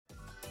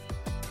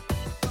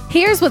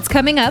Here's what's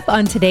coming up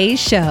on today's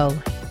show.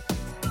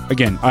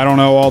 Again, I don't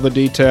know all the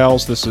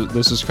details. This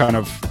is kind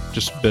of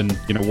just been,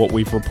 what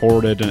we've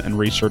reported and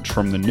researched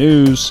from the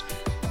news.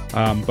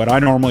 But I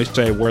normally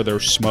say where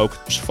there's smoke,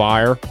 there's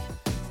fire,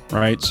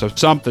 right? So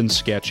something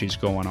sketchy's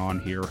going on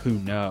here. Who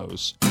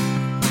knows?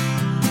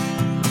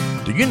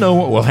 Do you know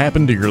what will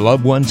happen to your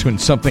loved ones when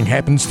something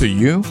happens to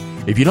you?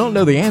 If you don't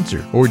know the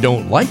answer or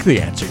don't like the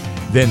answer,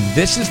 then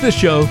this is the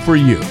show for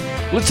you.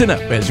 Listen up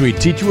as we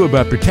teach you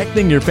about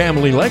protecting your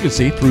family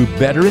legacy through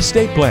better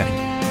estate planning.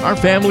 Our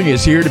family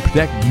is here to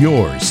protect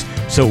yours.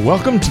 So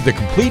welcome to the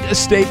Complete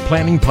Estate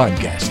Planning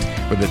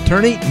Podcast with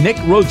attorney Nick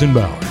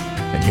Rosenbauer.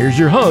 And here's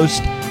your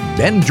host,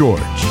 Ben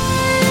George.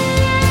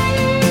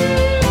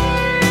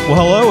 Well,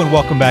 hello and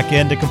welcome back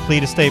into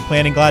Complete Estate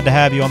Planning. Glad to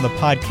have you on the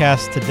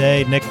podcast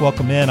today. Nick,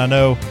 welcome in. I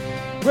know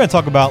we're going to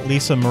talk about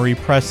Lisa Marie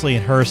Presley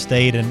and her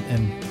estate, and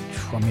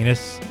I mean,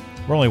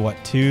 we're only,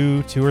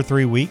 2 or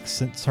 3 weeks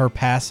since her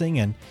passing,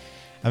 and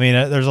I mean,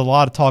 there's a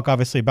lot of talk,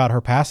 obviously, about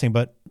her passing,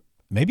 but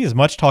maybe as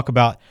much talk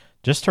about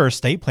just her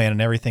estate plan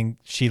and everything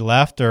she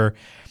left, or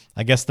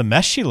I guess the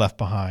mess she left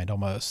behind,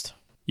 almost.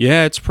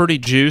 Yeah, it's pretty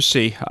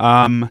juicy.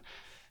 And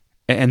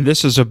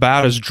this is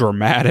about as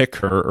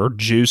dramatic or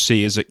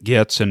juicy as it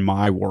gets in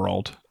my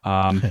world.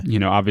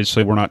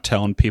 Obviously, we're not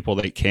telling people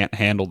they can't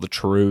handle the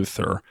truth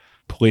or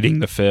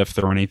pleading the fifth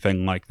or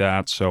anything like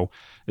that. So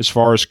as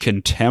far as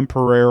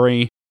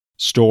contemporary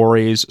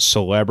stories,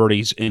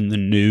 celebrities in the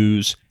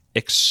news,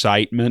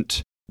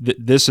 excitement,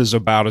 this is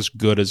about as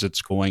good as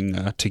it's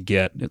going to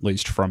get, at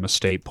least from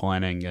estate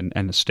planning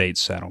and estate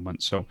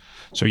settlement. So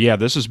yeah,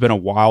 this has been a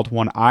wild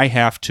one. I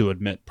have to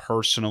admit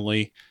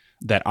personally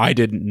that I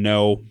didn't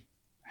know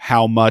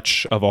how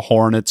much of a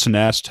hornet's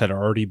nest had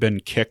already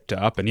been kicked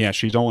up. And yeah,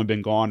 she's only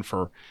been gone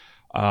for,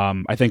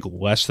 I think,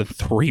 less than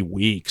 3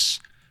 weeks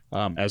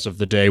as of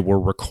the day we're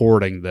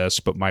recording this.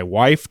 But my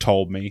wife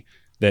told me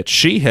that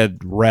she had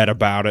read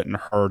about it and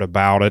heard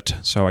about it.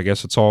 So I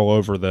guess it's all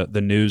over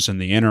the news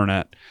and the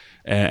internet.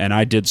 And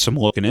I did some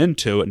looking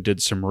into it and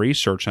did some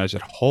research. And I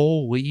said,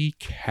 holy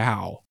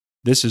cow,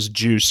 this is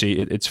juicy.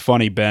 It's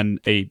funny, Ben,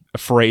 a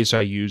phrase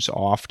I use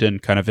often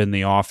kind of in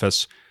the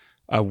office,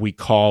 we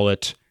call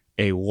it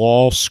a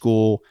law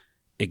school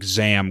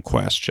exam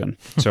question.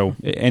 So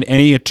and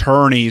any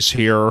attorneys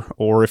here,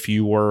 or if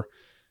you were,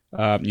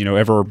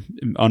 ever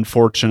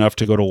unfortunate enough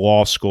to go to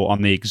law school,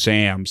 on the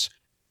exams,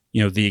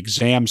 the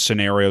exam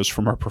scenarios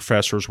from our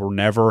professors were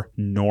never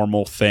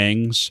normal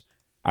things.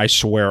 I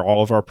swear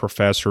all of our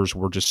professors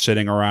were just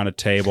sitting around a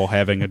table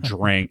having a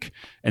drink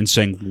and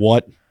saying,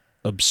 what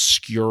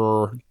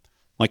obscure,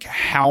 like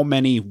how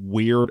many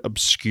weird,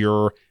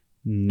 obscure,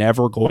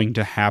 never going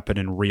to happen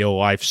in real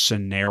life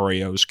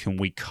scenarios can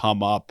we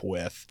come up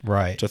with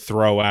to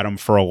throw at them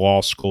for a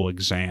law school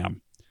exam?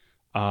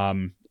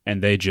 And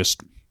they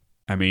just,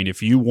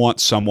 if you want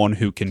someone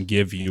who can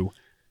give you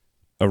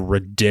a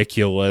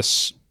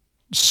ridiculous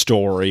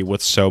story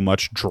with so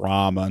much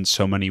drama and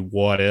so many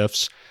what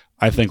ifs,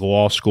 I think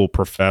law school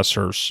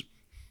professors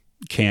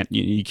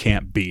you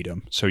can't beat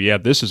them. So yeah,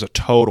 this is a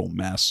total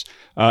mess.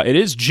 It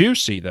is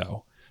juicy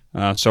though,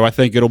 so I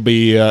think it'll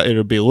be a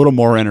little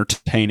more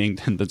entertaining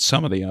than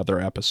some of the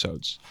other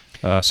episodes.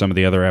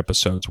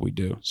 We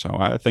do. So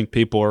I think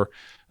people are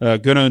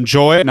going to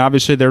enjoy it, and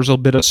obviously there's a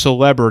bit of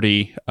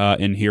celebrity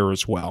in here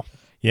as well.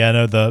 Yeah, I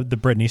know the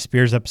Britney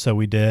Spears episode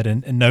we did,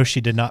 and no,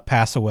 she did not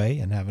pass away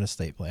and have an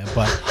estate plan,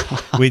 but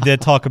we did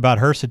talk about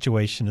her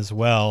situation as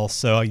well.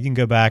 So you can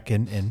go back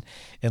and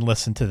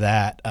listen to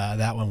that.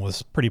 That one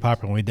was pretty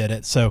popular when we did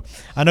it. So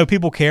I know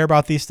people care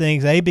about these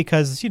things,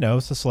 because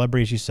it's a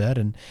celebrity, as you said,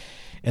 and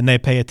they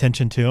pay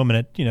attention to them, and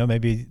it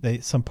maybe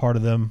some part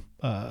of them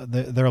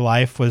their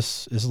life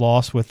is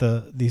lost with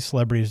these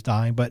celebrities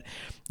dying, but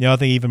I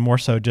think even more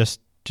so just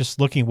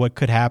looking what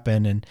could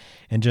happen and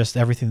just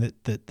everything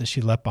that she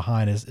left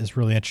behind is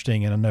really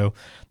interesting. And I know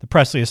the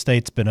Presley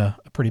estate's been a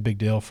pretty big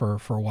deal for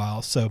a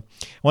while. So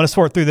I want to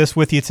sort through this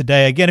with you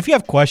today. Again, if you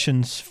have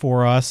questions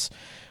for us,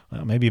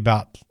 maybe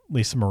about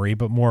Lisa Marie,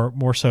 but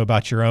more so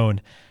about your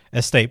own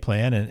estate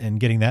plan and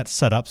getting that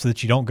set up so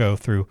that you don't go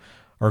through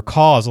or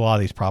cause a lot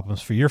of these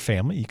problems for your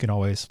family, you can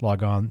always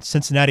log on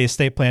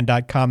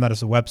CincinnatiEstatePlan.com. That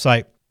is the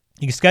website.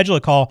 You can schedule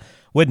a call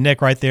with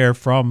Nick right there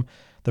from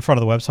the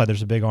front of the website.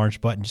 There's a big orange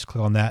button. Just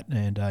click on that,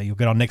 and you'll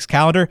get on Nick's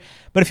calendar.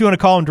 But if you want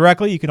to call him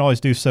directly, you can always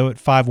do so at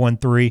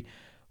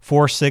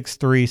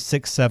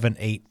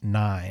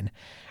 513-463-6789.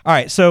 All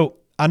right, so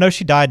I know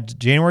she died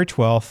January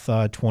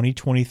 12th,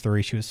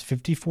 2023. She was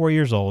 54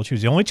 years old. She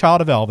was the only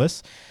child of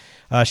Elvis.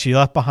 She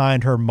left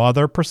behind her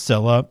mother,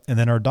 Priscilla, and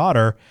then her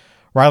daughter,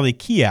 Riley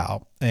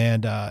Keough.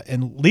 And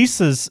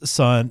Lisa's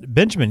son,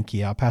 Benjamin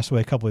Keough, passed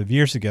away a couple of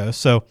years ago.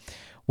 So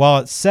while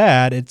it's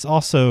sad, it's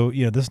also,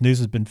 this news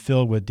has been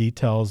filled with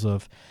details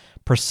of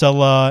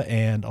Priscilla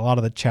and a lot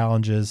of the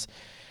challenges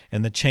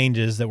and the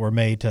changes that were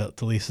made to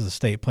Lisa's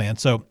estate plan.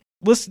 So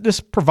let's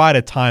just provide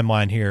a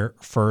timeline here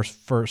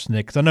first,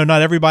 Nick, because I know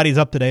not everybody's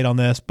up to date on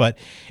this, and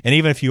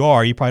even if you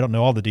are, you probably don't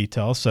know all the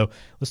details. So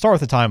let's start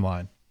with the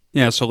timeline.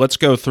 Yeah, so let's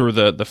go through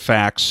the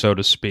facts, so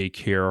to speak,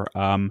 here.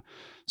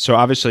 So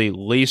obviously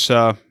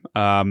Lisa,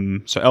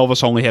 so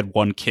Elvis only had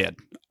one kid,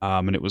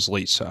 and it was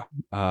Lisa,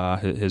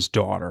 his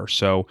daughter.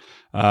 So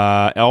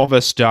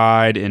Elvis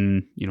died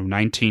in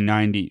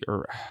 1990,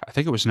 or I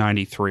think it was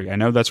 93. I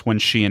know that's when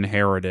she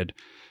inherited,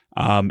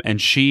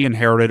 and she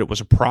inherited, it was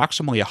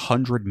approximately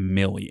 $100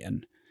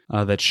 million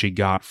that she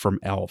got from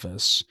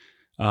Elvis,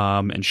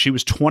 and she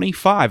was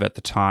 25 at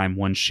the time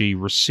when she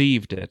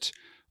received it.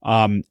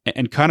 And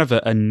kind of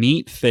a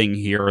neat thing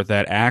here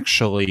that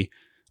actually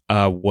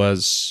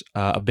was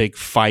a big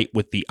fight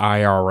with the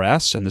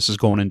IRS, and this is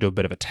going into a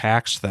bit of a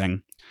tax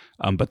thing,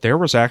 but there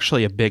was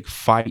actually a big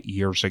fight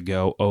years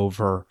ago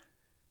over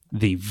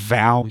the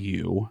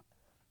value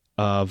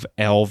of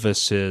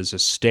Elvis's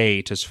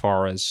estate as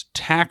far as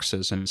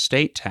taxes and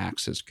estate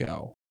taxes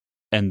go.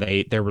 And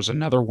there was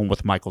another one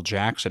with Michael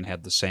Jackson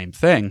had the same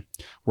thing,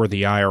 where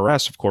the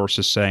IRS, of course,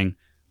 is saying,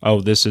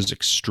 oh, this is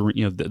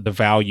extreme, the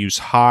value's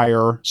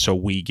higher, so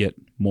we get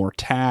more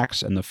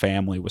tax. And the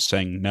family was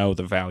saying, no,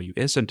 the value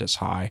isn't as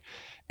high.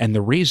 And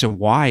the reason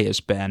why has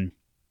been,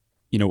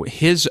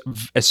 his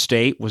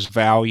estate was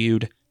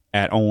valued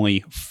at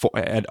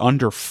at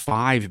under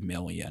 $5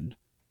 million,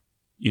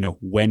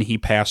 when he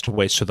passed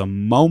away. So the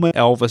moment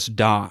Elvis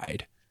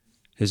died,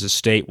 his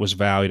estate was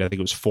valued, I think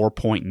it was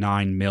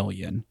 $4.9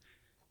 million.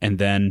 And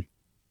then,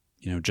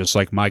 just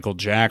like Michael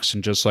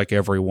Jackson, just like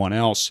everyone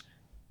else,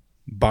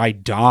 by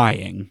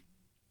dying,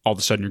 all of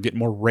a sudden you're getting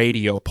more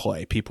radio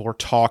play. People are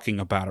talking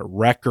about it.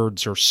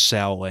 Records are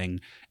selling.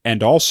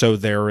 And also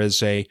there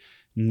is a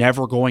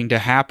never going to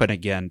happen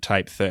again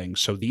type thing.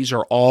 So these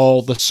are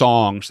all the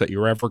songs that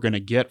you're ever going to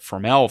get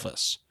from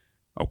Elvis.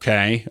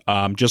 Okay?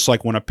 Just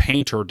like when a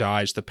painter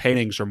dies, the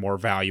paintings are more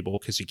valuable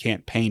because he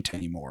can't paint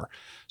anymore.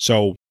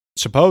 So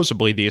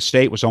supposedly the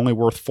estate was only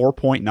worth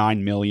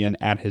 $4.9 million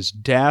at his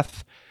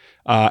death.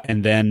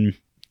 And then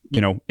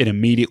it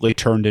immediately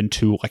turned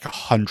into like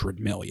 $100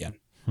 million.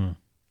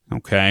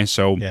 Okay,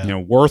 so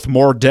worth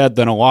more dead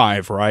than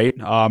alive, right?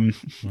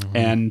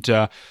 And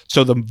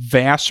so the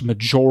vast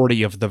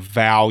majority of the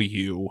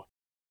value,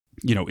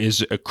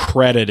 is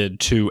accredited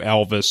to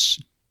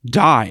Elvis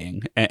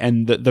dying,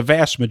 and the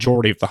vast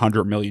majority of the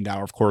 $100 million,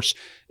 of course,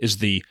 is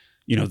the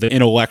the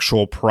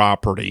intellectual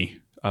property,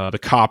 the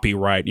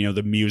copyright,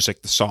 the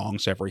music, the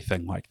songs,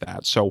 everything like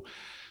that. So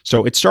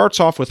it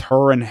starts off with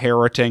her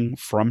inheriting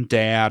from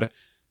Dad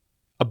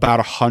about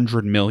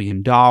 $100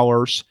 million.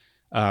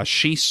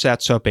 She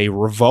sets up a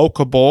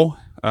revocable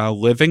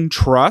living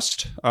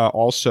trust,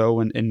 also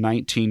in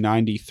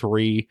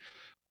 1993.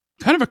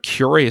 Kind of a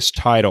curious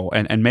title,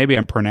 and maybe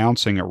I'm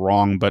pronouncing it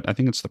wrong, but I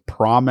think it's the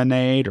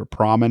Promenade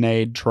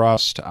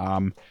Trust.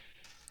 And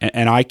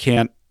I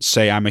can't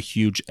say I'm a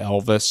huge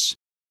Elvis,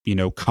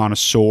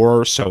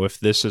 connoisseur. So if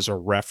this is a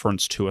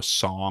reference to a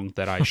song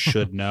that I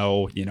should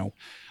know,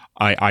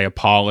 I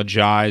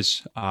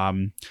apologize.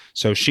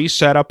 So she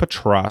set up a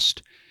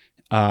trust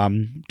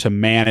to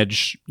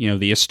manage,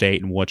 the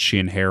estate and what she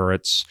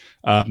inherits.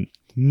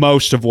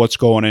 Most of what's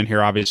going in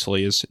here,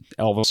 obviously, is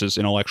Elvis's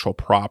intellectual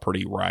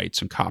property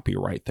rights and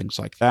copyright, things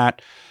like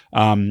that.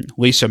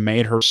 Lisa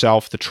made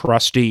herself the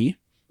trustee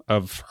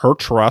of her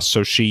trust,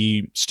 so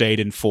she stayed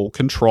in full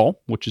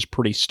control, which is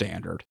pretty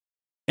standard.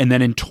 And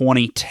then in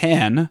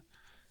 2010,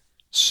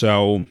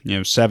 so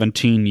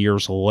 17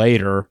 years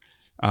later,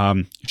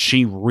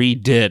 she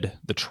redid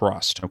the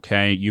trust.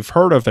 Okay, you've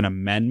heard of an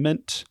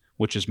amendment,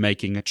 which is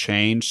making a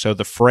change. So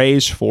the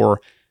phrase for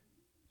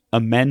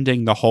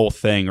amending the whole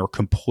thing or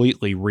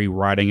completely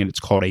rewriting it, it's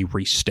called a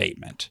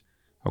restatement.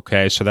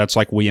 Okay, so that's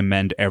like we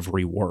amend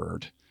every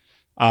word.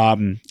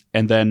 And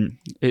then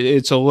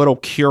it's a little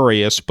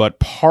curious, but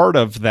part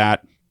of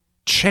that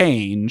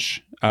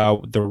change,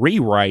 the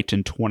rewrite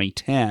in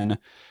 2010,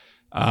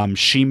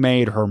 she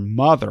made her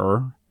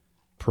mother,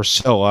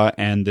 Priscilla,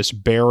 and this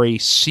Barry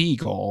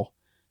Siegel,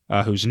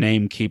 whose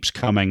name keeps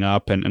coming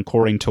up, and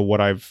according to what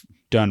I've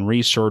done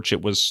research,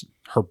 it was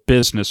her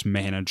business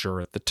manager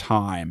at the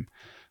time.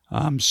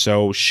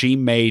 So she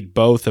made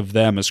both of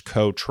them as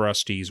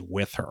co-trustees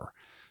with her.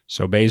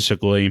 So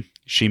basically,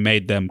 she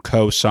made them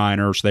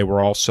co-signers. They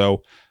were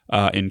also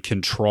in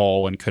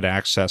control and could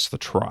access the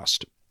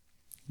trust.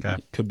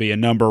 Okay. Could be a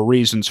number of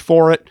reasons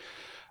for it.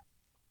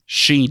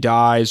 She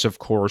dies, of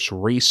course,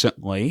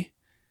 recently.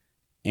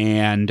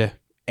 And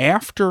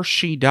after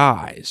she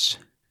dies,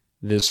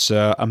 this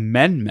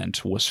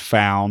amendment was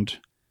found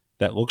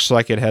that looks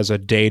like it has a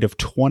date of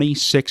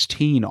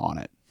 2016 on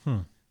it.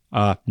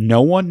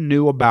 No one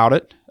knew about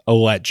it,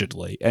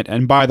 allegedly.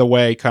 And by the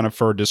way, kind of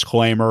for a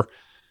disclaimer,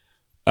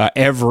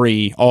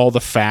 all the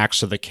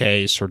facts of the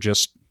case are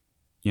just,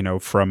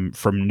 from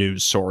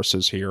news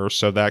sources here.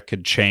 So that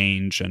could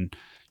change, and,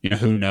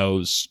 who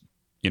knows,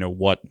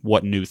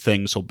 what new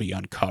things will be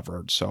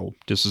uncovered. So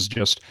this is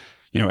just,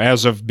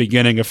 as of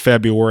beginning of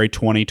February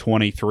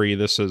 2023,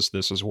 this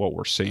is what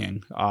we're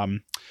seeing.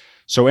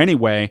 So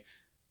anyway,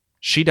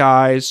 she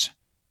dies,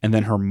 and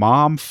then her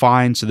mom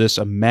finds this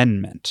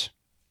amendment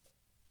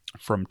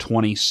from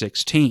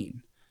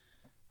 2016.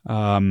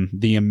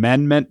 The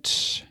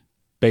amendment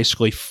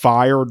basically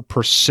fired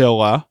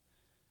Priscilla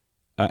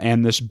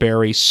and this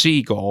Barry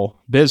Siegel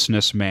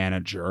business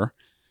manager,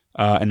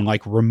 and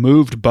like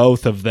removed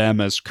both of them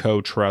as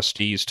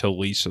co-trustees to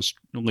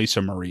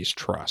Lisa Marie's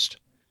trust.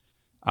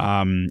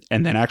 And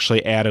then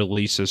actually added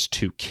Lisa's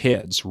two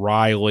kids,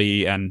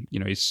 Riley, and,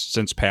 he's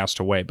since passed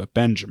away, but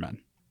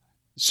Benjamin.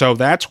 So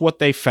that's what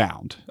they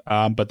found.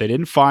 But they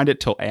didn't find it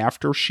till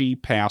after she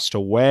passed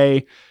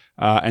away.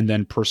 And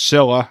then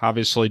Priscilla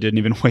obviously didn't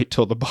even wait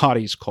till the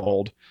body's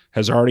cold,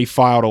 has already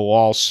filed a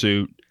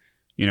lawsuit,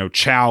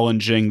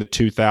 challenging the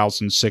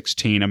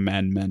 2016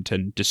 amendment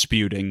and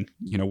disputing,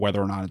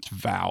 whether or not it's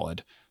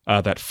valid,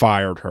 that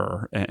fired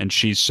her. And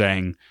she's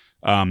saying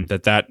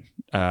that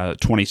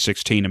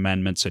 2016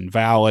 amendment's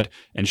invalid,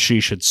 and she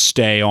should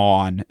stay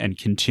on and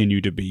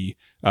continue to be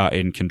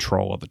in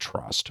control of the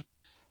trust.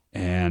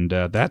 And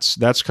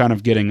that's kind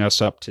of getting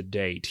us up to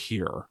date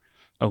here.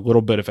 A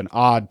little bit of an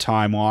odd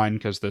timeline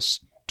because this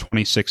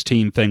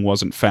 2016 thing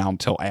wasn't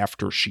found till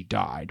after she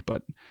died,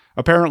 but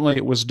apparently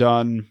it was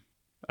done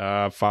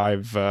 5,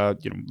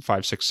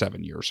 6,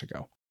 7 years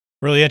ago.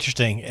 Really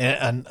interesting,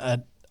 and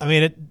I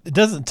mean, it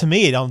doesn't, to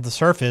me, on the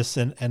surface,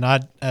 and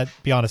I'd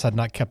be honest, I'd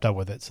not kept up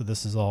with it, so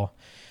this is all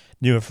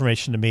new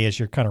information to me as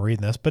you're kind of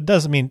reading this. But it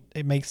doesn't mean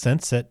it makes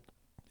sense that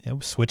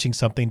switching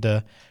something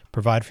to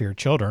provide for your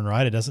children,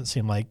 right? It doesn't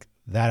seem like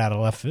that out of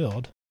left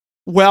field.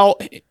 Well,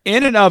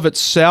 in and of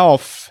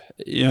itself,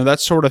 that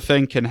sort of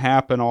thing can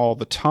happen all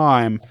the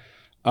time,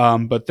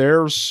 but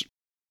there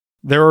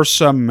are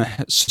some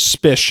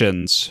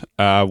suspicions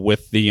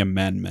with the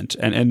amendment,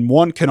 and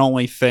one can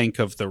only think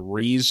of the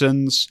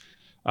reasons.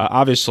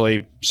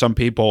 Obviously, some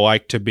people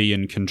like to be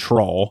in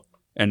control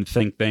and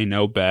think they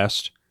know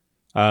best.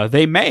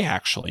 They may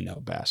actually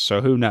know best,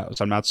 so who knows?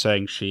 I'm not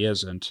saying she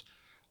isn't.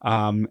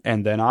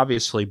 And then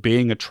obviously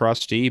being a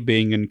trustee,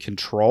 being in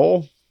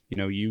control,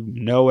 you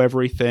know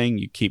everything,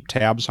 you keep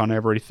tabs on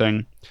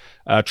everything.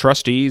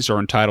 Trustees are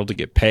entitled to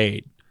get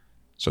paid.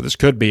 So this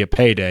could be a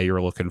payday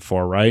you're looking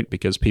for, right?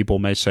 Because people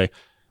may say,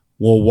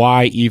 well,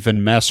 why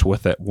even mess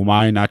with it?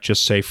 Why not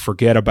just say,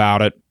 forget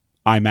about it,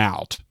 I'm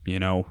out,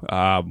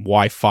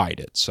 why fight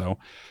it? So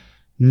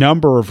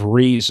number of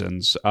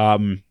reasons.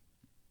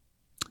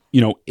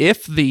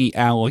 If the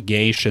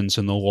allegations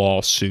in the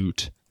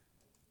lawsuit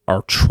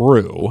are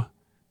true,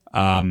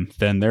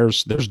 then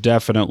there's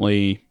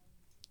definitely,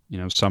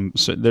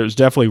 there's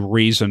definitely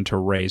reason to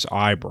raise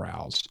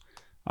eyebrows.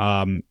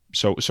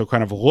 So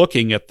kind of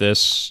looking at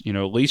this, at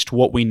least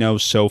what we know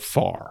so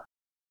far,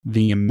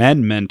 the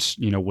amendment,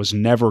 was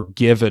never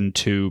given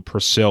to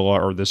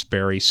Priscilla or this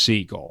Barry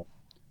Siegel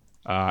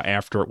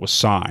after it was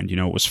signed.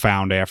 It was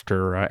found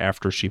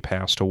after she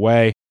passed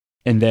away.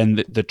 And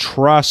then the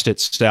trust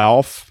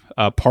itself,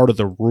 part of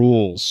the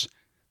rules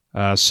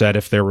said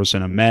if there was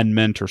an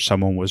amendment or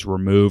someone was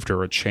removed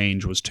or a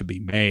change was to be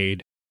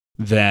made,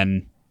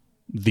 then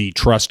the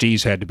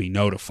trustees had to be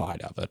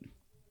notified of it.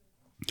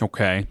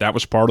 Okay, that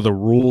was part of the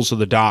rules of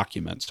the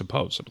document,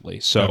 supposedly.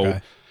 So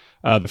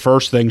the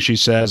first thing she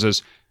says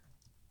is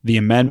the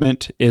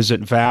amendment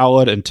isn't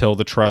valid until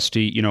the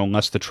trustee,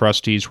 unless the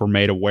trustees were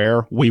made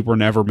aware. We were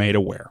never made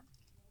aware.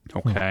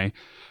 Okay.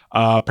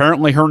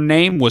 Apparently her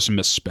name was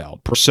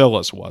misspelled.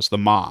 Priscilla's was, the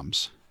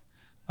mom's.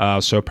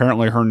 So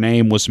apparently her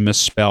name was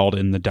misspelled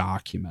in the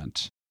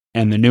document.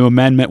 And the new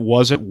amendment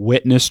wasn't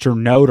witnessed or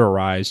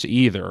notarized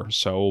either.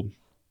 So,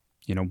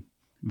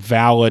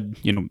 valid,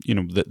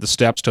 the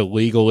steps to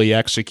legally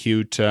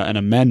execute an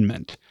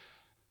amendment.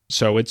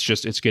 So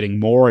it's getting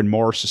more and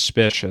more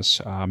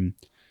suspicious.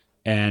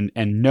 And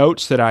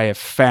notes that I have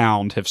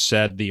found have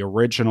said the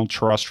original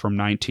trust from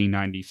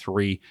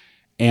 1993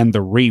 and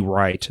the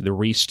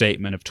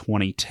restatement of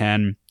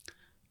 2010,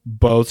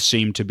 both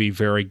seem to be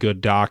very good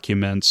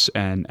documents,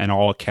 and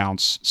all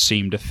accounts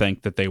seem to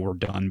think that they were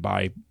done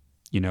by,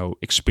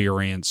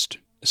 experienced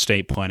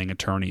estate planning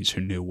attorneys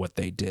who knew what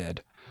they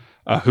did,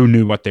 who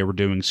knew what they were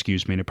doing,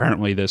 And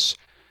apparently this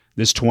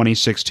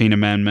 2016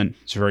 amendment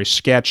is very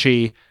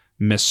sketchy,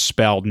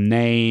 misspelled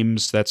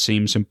names, that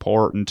seems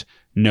important,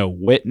 no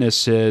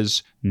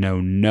witnesses, no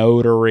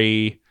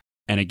notary.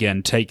 And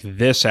again, take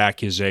this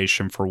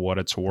accusation for what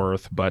it's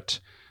worth, but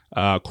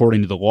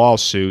according to the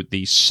lawsuit,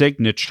 the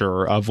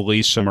signature of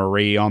Lisa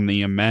Marie on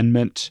the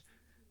amendment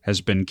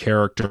has been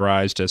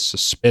characterized as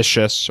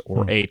suspicious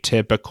or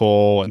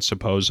atypical, and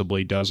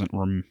supposedly doesn't,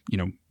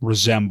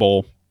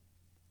 resemble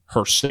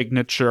her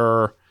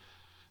signature.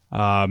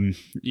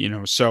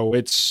 So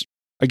it's,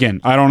 again,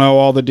 I don't know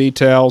all the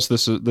details.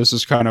 This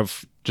is kind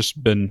of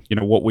just been,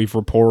 what we've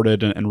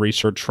reported and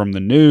researched from the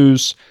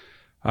news.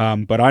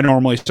 But I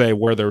normally say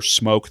where there's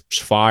smoke,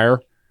 there's fire.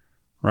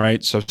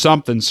 Right. So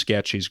something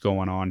sketchy's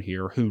going on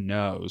here. Who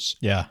knows?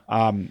 Yeah.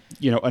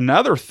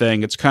 Another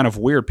thing, it's kind of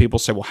weird. People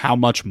say, well, how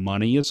much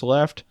money is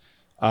left?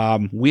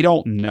 We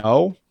don't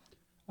know.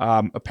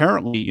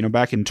 Apparently,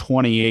 back in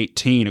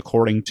 2018,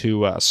 according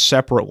to a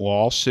separate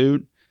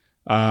lawsuit,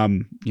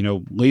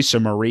 Lisa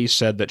Marie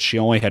said that she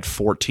only had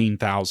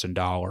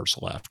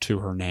 $14,000 left to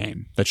her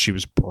name, that she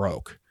was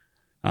broke.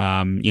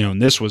 And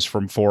this was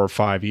from 4 or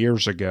 5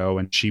 years ago,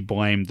 and she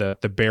blamed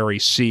the Barry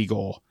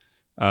Siegel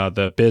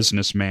the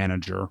business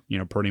manager,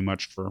 pretty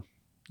much for,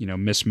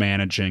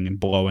 mismanaging and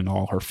blowing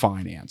all her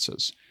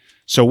finances.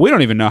 So we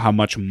don't even know how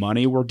much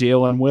money we're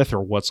dealing with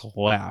or what's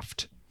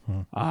left.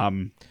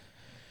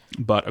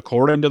 But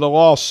according to the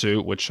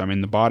lawsuit, which,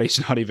 the body's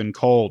not even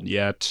cold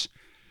yet,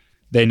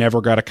 they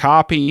never got a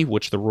copy,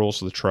 which the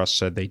rules of the trust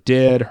said they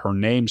did. Her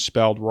name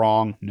spelled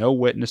wrong, no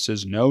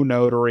witnesses, no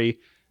notary,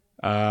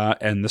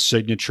 and the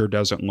signature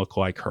doesn't look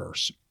like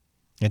hers.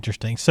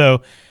 Interesting.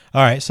 So,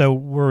 all right, so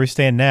where we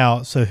stand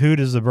now, so who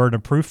does the burden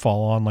of proof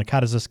fall on? Like, how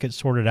does this get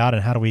sorted out,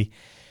 and how do we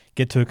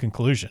get to a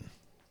conclusion?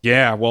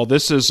 Yeah, well,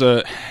 this is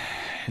a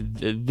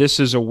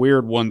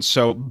weird one.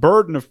 So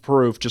burden of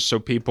proof, just so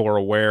people are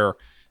aware,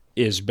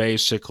 is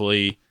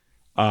basically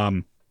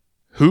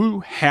who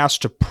has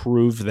to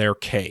prove their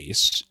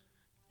case,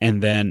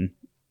 and then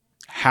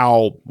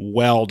how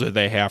well do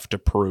they have to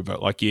prove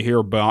it? Like you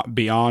hear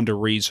beyond a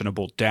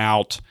reasonable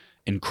doubt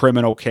in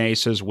criminal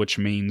cases, which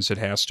means it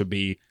has to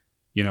be,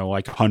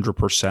 like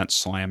 100%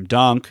 slam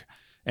dunk.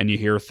 And you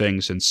hear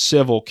things in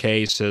civil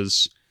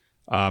cases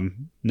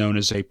known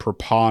as a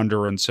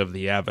preponderance of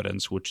the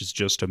evidence, which is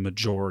just a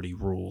majority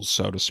rule,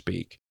 so to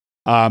speak.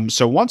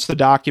 So once the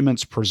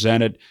document's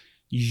presented,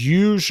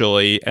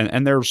 usually,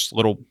 and there's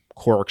little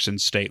quirks in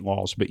state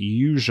laws, but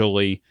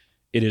usually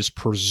it is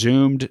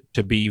presumed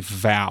to be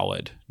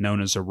valid,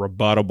 known as a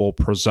rebuttable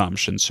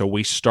presumption. So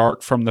we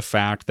start from the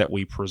fact that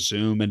we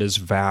presume it is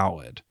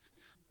valid.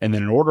 And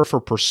then in order for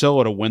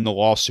Priscilla to win the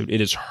lawsuit, it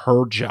is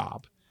her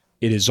job.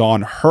 It is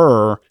on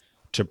her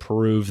to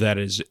prove that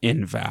it is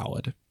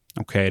invalid.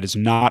 Okay, it is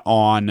not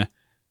on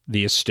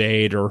the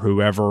estate or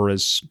whoever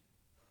is,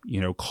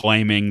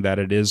 claiming that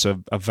it is a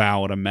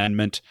valid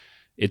amendment.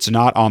 It's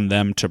not on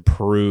them to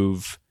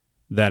prove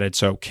that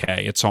it's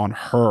okay. It's on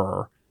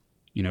her,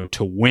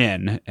 to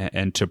win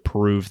and to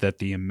prove that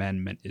the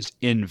amendment is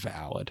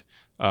invalid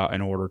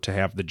in order to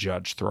have the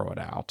judge throw it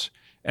out.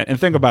 And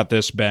think about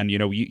this, Ben.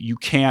 You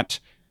can't,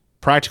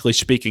 practically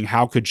speaking,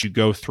 how could you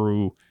go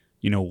through,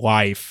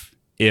 life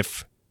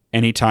if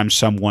anytime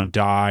someone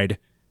died,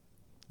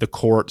 the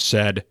court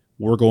said,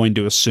 we're going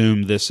to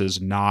assume this is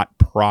not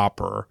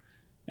proper,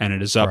 and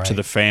it is up to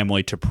the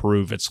family to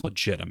prove it's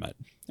legitimate.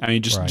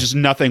 Just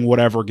nothing would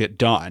ever get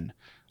done.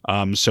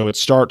 So it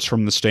starts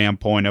from the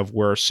standpoint of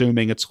we're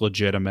assuming it's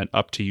legitimate,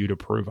 up to you to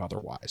prove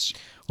otherwise.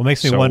 Well, it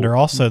makes me wonder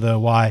also, though,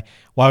 why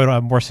we don't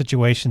have more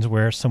situations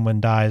where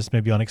someone dies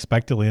maybe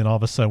unexpectedly and all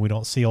of a sudden we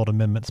don't see old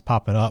amendments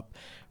popping up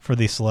for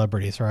these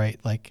celebrities, right?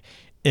 Like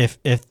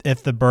if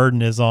the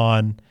burden is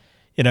on,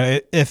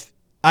 if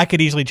I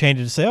could easily change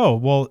it to say, oh,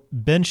 well,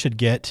 Ben should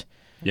get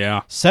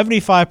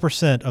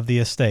 75% of the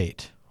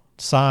estate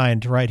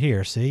signed right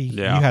here. See,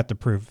 you have to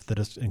prove that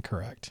it's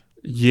incorrect.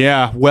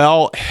 Yeah,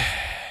 well,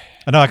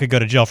 I know I could go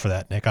to jail for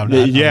that, Nick. I'm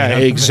not. Yeah,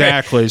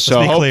 exactly.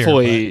 So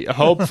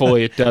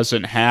hopefully it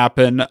doesn't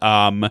happen.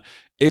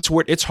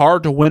 It's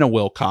hard to win a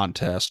will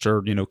contest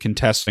or,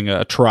 contesting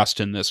a trust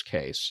in this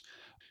case.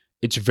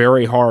 It's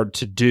very hard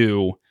to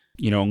do,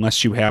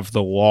 unless you have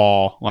the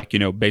law, like,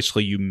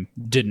 basically you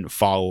didn't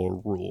follow a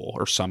rule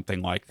or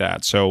something like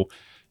that. So,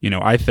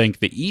 I think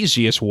the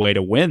easiest way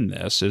to win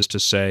this is to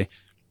say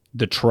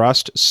the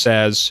trust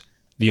says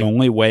the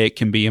only way it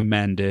can be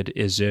amended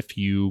is if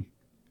you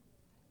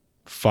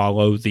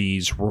follow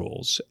these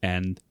rules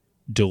and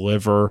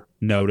deliver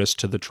notice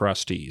to the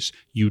trustees.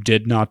 You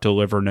did not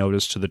deliver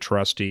notice to the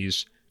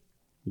trustees.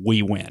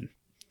 We win.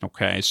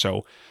 Okay,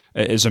 so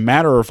as a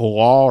matter of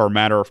law or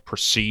matter of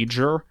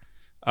procedure,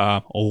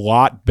 a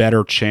lot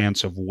better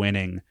chance of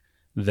winning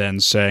than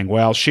saying,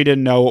 well, she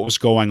didn't know what was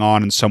going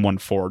on and someone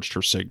forged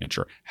her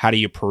signature. How do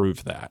you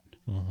prove that?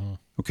 Mm-hmm.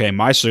 Okay,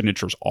 my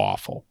signature's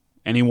awful.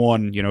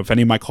 Anyone, if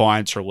any of my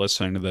clients are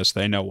listening to this,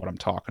 they know what I'm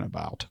talking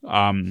about.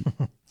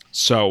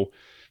 So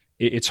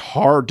it's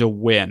hard to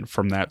win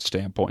from that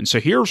standpoint. And so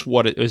here's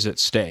what is at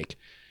stake.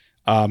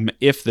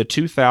 If the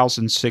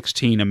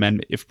 2016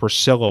 amendment, if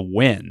Priscilla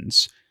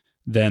wins,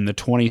 then the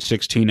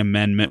 2016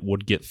 amendment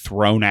would get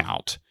thrown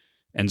out.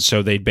 And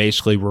so they'd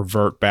basically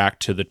revert back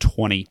to the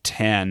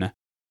 2010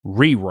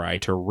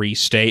 rewrite or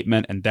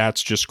restatement, and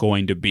that's just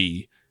going to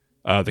be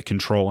the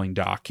controlling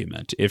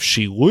document. If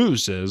she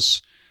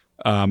loses,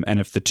 and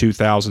if the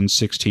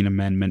 2016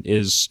 amendment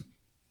is,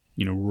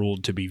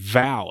 ruled to be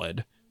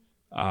valid,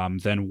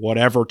 then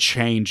whatever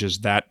changes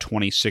that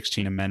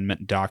 2016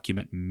 amendment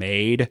document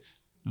made,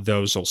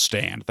 those will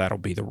stand. That'll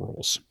be the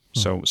rules.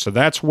 So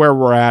that's where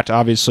we're at.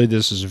 Obviously,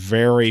 this is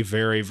very,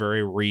 very,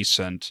 very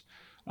recent,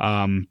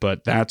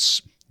 but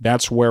that's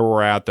where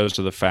we're at. Those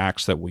are the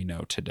facts that we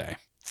know today.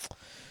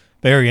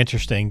 Very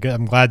interesting. Good.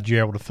 I'm glad you're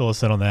able to fill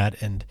us in on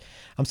that, and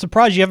I'm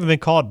surprised you haven't been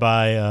called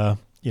by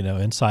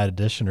Inside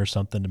Edition or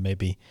something to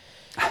maybe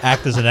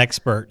act as an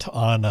expert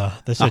on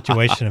the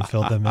situation and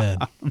fill them in.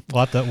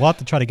 We'll have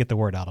to try to get the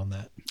word out on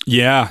that.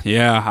 Yeah.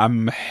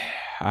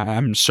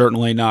 I'm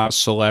certainly not a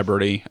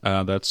celebrity.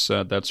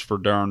 That's for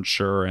darn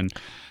sure.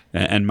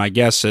 And my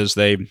guess is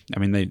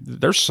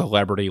there's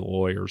celebrity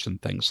lawyers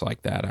and things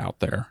like that out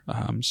there.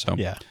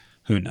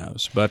 Who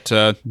knows? But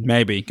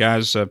maybe,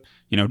 guys.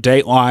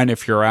 Dateline,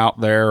 if you're out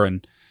there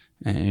and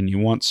and you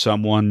want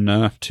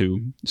someone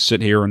to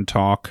sit here and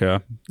talk,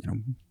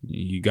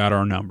 you got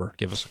our number.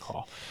 Give us a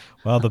call.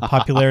 Well, the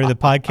popularity of the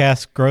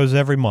podcast grows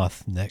every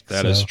month, Nick.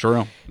 That is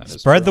true.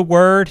 Spread the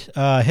word.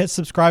 Hit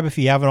subscribe if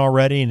you haven't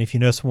already, and if you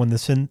know someone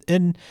that's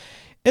in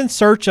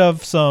search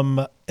of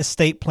some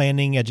estate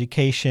planning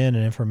education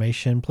and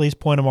information, please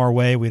point them our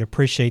way. We'd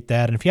appreciate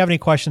that. And if you have any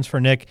questions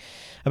for Nick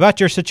about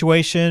your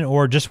situation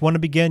or just want to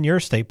begin your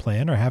estate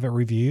plan or have it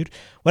reviewed,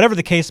 whatever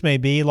the case may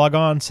be, log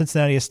on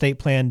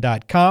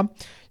CincinnatiEstatePlan.com.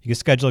 You can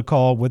schedule a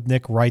call with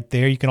Nick right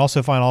there. You can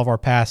also find all of our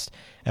past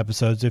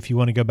episodes. If you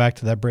want to go back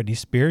to that Britney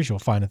Spears, you'll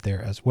find it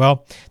there as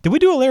well. Did we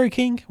do a Larry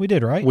King? We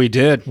did, right? We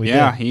did. We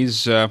did.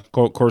 He's, of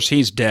course,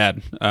 he's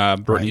dead.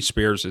 Britney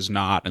Spears is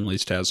not, at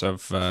least as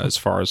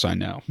far as I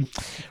know.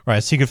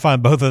 Right. So you can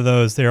find both of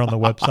those there on the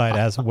website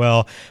as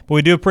well. But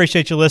we do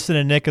appreciate you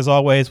listening, Nick, as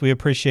always. We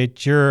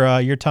appreciate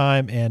your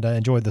time and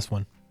enjoyed this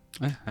one.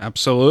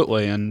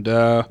 Absolutely. And,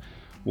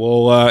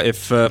 well,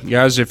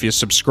 if you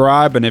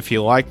subscribe and if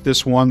you like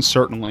this one,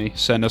 certainly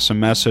send us a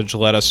message,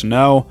 let us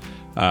know.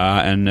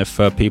 And if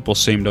people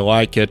seem to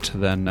like it,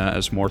 then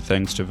as more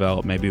things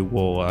develop, maybe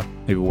we'll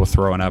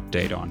throw an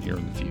update on here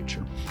in the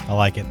future. I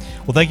like it.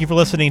 Well, thank you for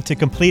listening to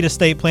Complete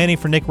Estate Planning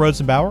for Nick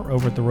Rosenbauer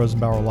over at the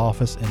Rosenbauer Law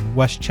Office in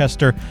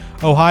Westchester,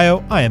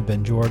 Ohio. I am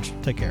Ben George.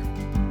 Take care.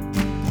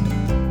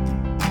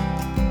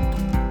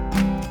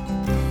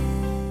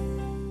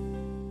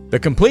 The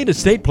Complete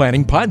Estate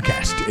Planning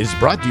Podcast is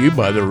brought to you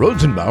by the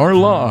Rosenbauer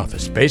Law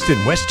Office, based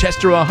in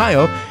Westchester,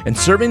 Ohio, and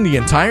serving the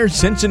entire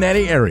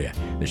Cincinnati area.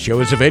 The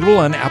show is available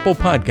on Apple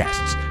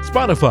Podcasts,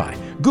 Spotify,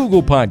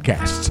 Google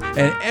Podcasts,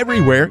 and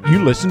everywhere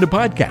you listen to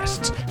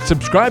podcasts.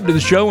 Subscribe to the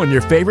show on your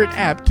favorite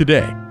app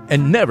today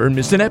and never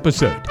miss an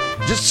episode.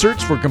 Just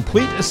search for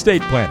Complete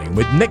Estate Planning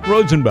with Nick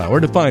Rosenbauer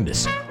to find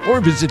us,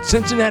 or visit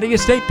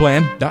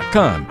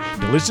CincinnatiEstatePlan.com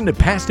to listen to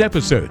past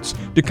episodes,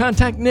 to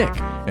contact Nick,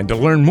 and to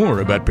learn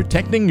more about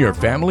protecting your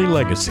family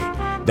legacy.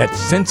 That's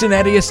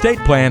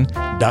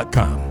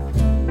CincinnatiEstatePlan.com.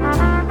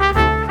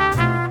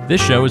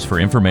 This show is for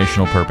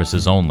informational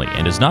purposes only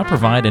and does not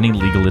provide any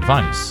legal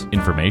advice.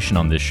 Information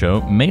on this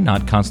show may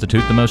not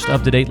constitute the most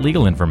up-to-date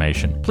legal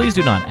information. Please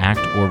do not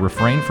act or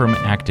refrain from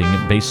acting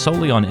based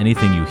solely on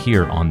anything you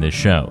hear on this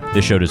show.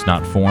 This show does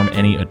not form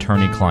any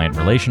attorney-client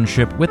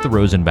relationship with the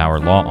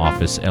Rosenbauer Law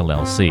Office,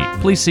 LLC.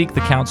 Please seek the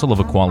counsel of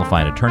a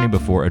qualified attorney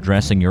before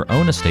addressing your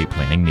own estate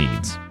planning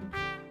needs.